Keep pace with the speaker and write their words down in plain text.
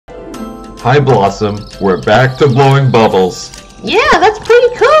Hi, Blossom. We're back to blowing bubbles. Yeah, that's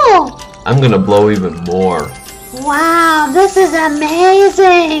pretty cool. I'm gonna blow even more. Wow, this is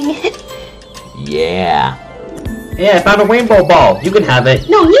amazing. Yeah. Yeah, I found a rainbow ball. You can have it.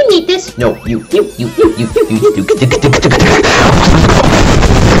 No, you need this. No, you.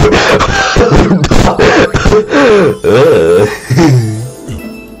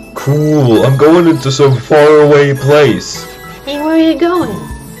 Cool, I'm going into some faraway place. Hey, where are you going?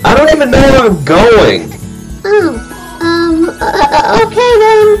 I don't even know where I'm going. Okay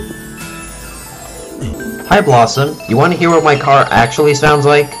then. Hi, Blossom. You want to hear what my car actually sounds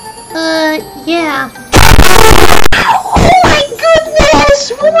like? Yeah. Oh my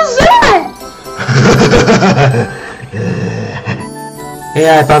goodness! What was that?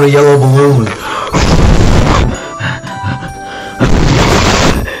 Yeah, I found a yellow balloon.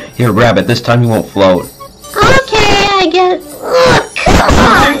 Here, grab it. This time you won't float. Okay, I get it. Oh, come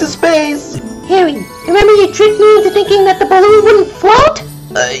on! To space! Harry, remember you tricked me into thinking that the balloon wouldn't float?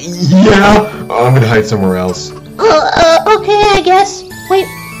 Yeah. I'm gonna hide somewhere else. Okay, I guess. Wait,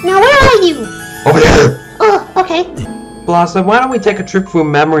 now where are you? Over there. Oh, okay. Blossom, why don't we take a trip through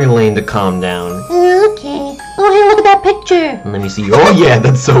memory lane to calm down? Okay. Oh, hey, look at that picture. Let me see. Oh yeah,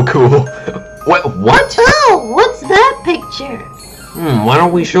 that's so cool. What? Oh, what's that picture? Why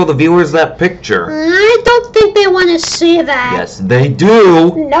don't we show the viewers that picture? I don't think they want to see that. Yes, they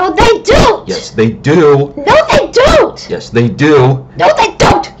do. No, they don't. Yes, they do. No, they don't. Yes, they do. No, they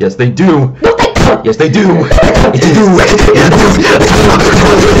don't. Yes, they do. No, they don't. Yes, they do.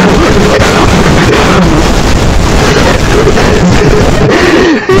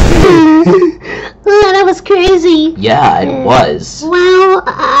 Oh, that was crazy. Yeah, it was. Well,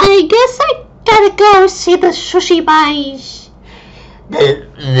 I guess I gotta go see the Shushys.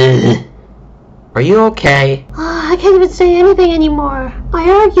 Are you okay? Oh, I can't even say anything anymore. I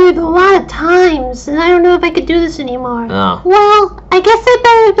argued a lot of times, and I don't know if I could do this anymore. Oh. Well, I guess I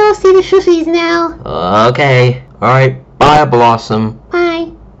better go see the Shushys now. Okay. Alright, bye, Blossom.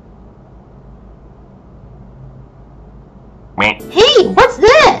 Bye. Hey, what's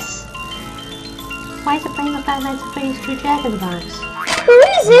this? Why is it playing the Five Nights at Freddy's 2 Jack in the Box? Who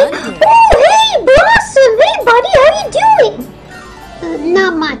is it? Oh, hey, Blossom! Hey, buddy, how you doing?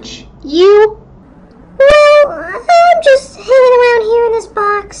 Not much. You? Well, I'm just hanging around here in this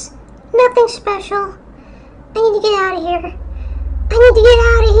box. Nothing special. I need to get out of here.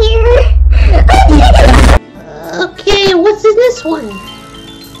 Okay, what's in this one?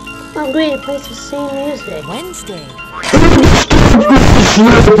 Oh, great, it plays the same music. Wednesday.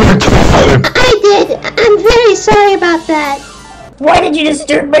 I did! I'm very sorry about that. Why did you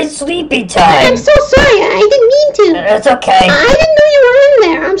disturb my sleepy time? I'm so sorry, I didn't mean to. That's okay. I didn't know you were in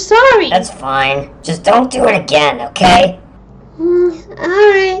there, I'm sorry. That's fine. Just don't do it again, okay?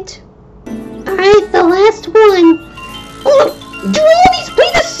 Alright. Alright, the last one. Oh, do all these play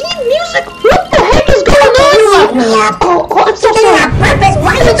the same music? What the heck is going on? Oh, I'm so sorry. On purpose?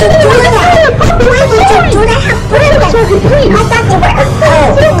 Why would you do that? Why would you do that on purpose? I thought you were...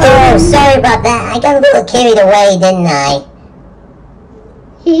 Oh, sorry about that. I got a little carried away, didn't I?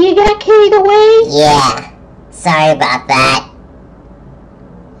 You got carried away? Yeah. Sorry about that.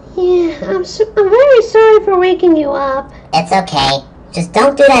 Yeah, I'm very sorry for waking you up. It's okay. Just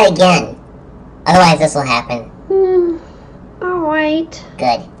don't do that again. Otherwise, this will happen. Alright.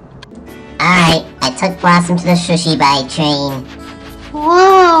 Good. Alright, I took Blossom to the Shushi Bye train.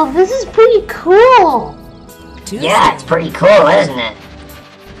 Wow, this is pretty cool. Tuesday. Yeah, it's pretty cool, isn't it?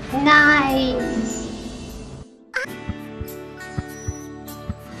 Nice.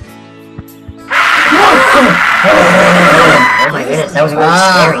 Oh my goodness, that was really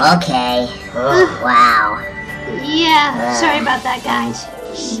scary. Okay. Oh, wow. Yeah, sorry about that, guys.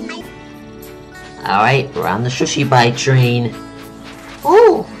 Alright, we're on the Shushi Bye train.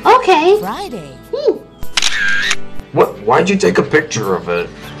 Oh, okay. Friday. Why'd you take a picture of it?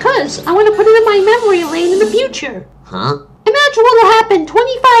 Cause I want to put it in my memory lane in the future. Huh? Imagine what will happen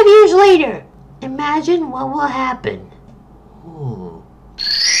 25 years later. Imagine what will happen.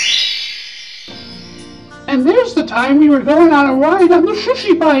 And there's the time we were going on a ride on the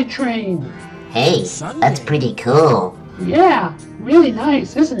Shushi Bye train. Hey, that's pretty cool. Yeah, really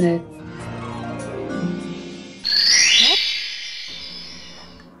nice, isn't it?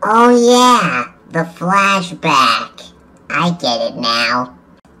 Oh yeah, the flashback. I get it now.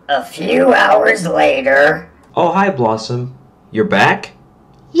 A few hours later. Oh, hi, Blossom. You're back?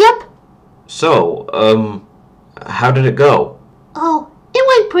 Yep. So, how did it go? Oh, it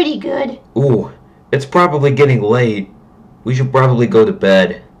went pretty good. Ooh, it's probably getting late. We should probably go to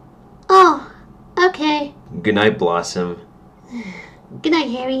bed. Oh, okay. Good night, Blossom. Good night,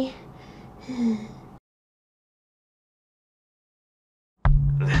 Harry. I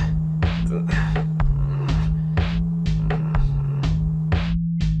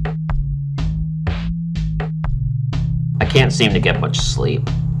can't seem to get much sleep.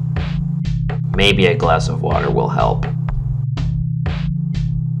 Maybe a glass of water will help.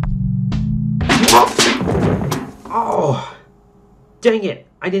 Oh! Dang it!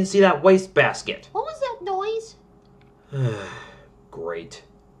 I didn't see that wastebasket. What was that noise? Great.